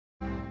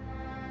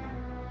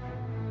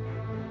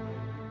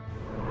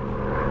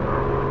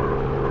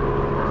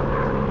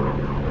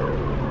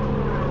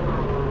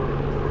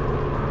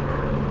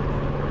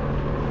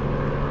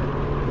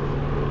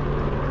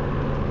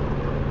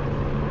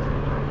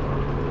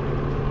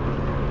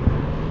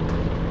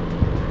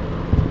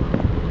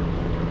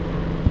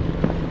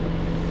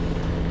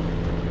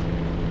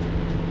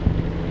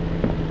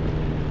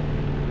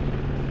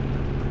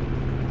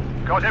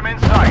Got him in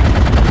sight.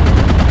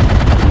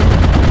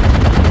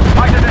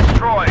 Fighter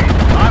destroyed.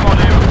 I'm on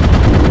him.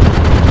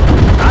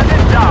 And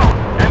it's down.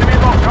 Enemy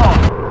locked on.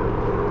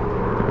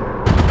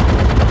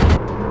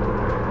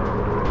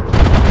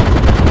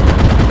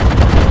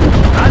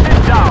 And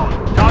it's down.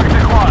 Target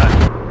acquired.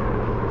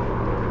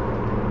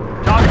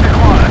 Target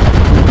acquired.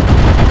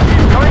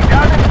 He's going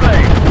down in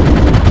flames.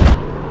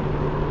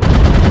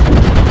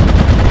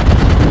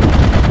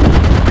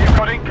 We've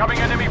got incoming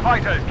enemy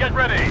fighters. Get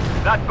ready.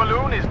 That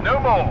balloon is no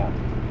more.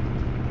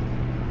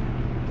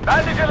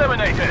 Bandit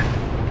eliminated.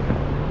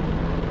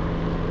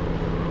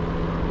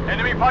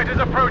 Enemy fighters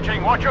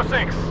approaching. Watch your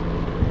six.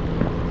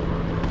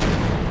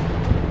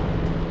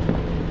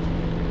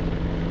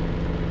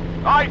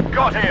 I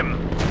got him.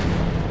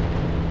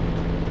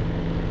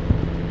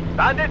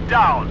 Bandit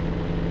down.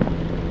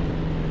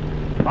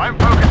 I'm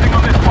focusing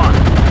on this one.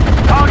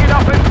 Target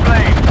up in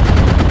flames.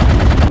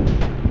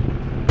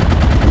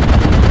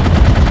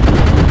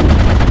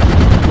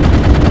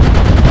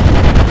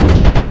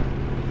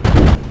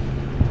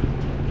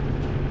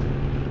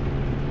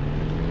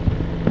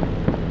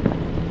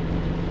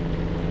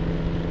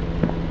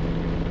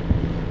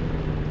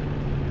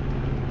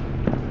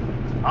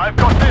 I've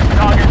got this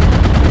target.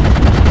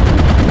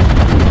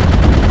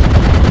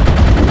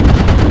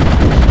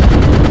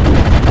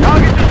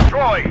 Target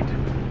destroyed.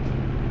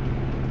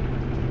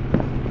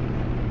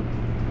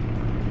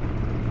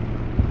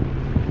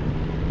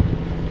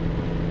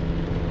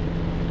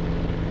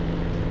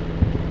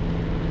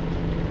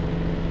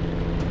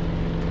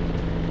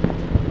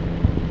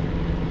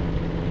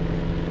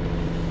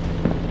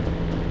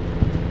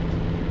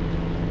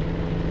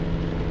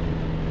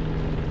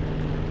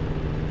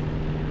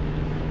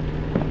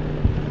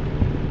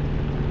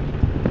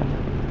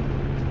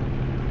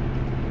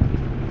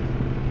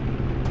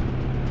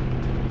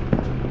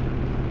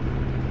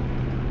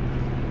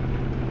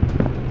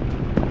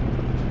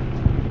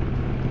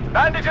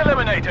 Bandit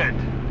eliminated.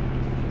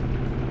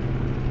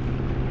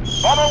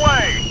 Bomb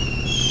away.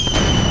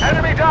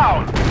 Enemy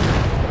down.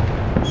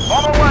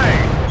 Bomb away.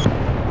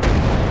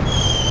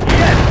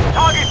 Yes,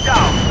 target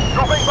down.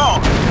 Dropping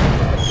bomb.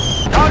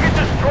 Target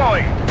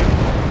destroyed.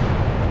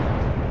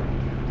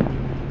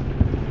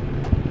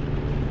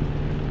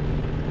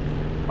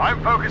 I'm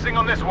focusing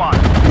on this one.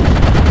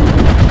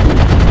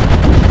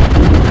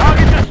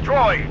 Target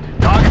destroyed.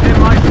 Target in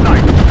my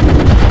sight.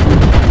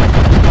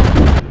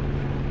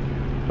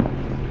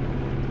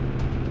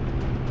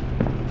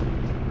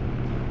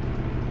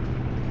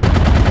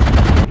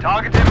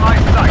 Target in my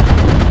sight.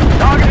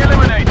 Target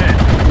eliminated.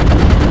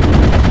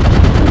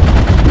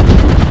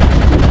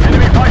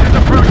 Enemy fighters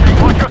approaching.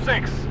 Watch your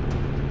six.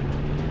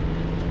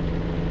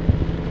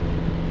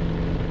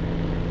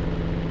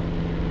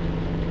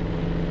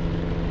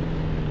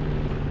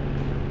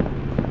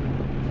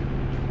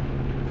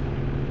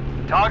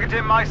 Target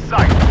in my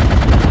sight.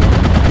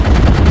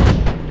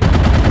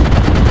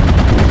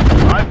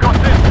 I've got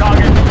this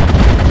target.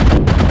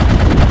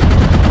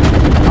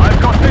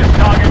 I've got this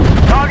target.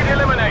 Target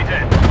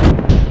eliminated.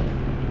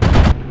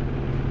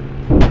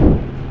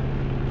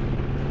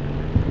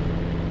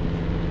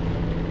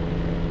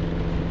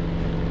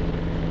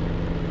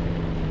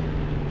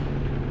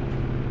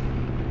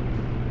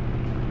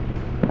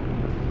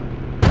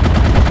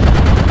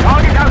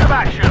 Target out of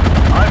action.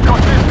 I've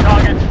got this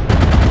target.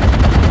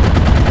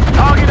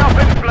 Target up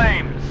in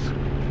flames.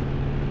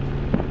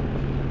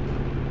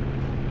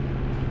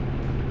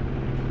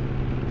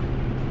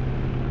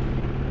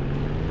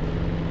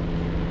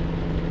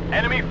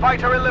 Enemy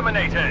fighter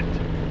eliminated.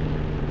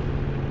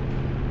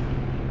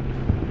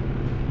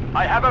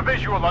 I have a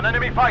visual on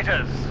enemy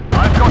fighters.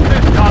 I've got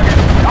this target.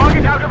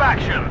 Target out of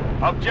action.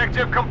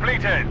 Objective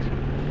completed.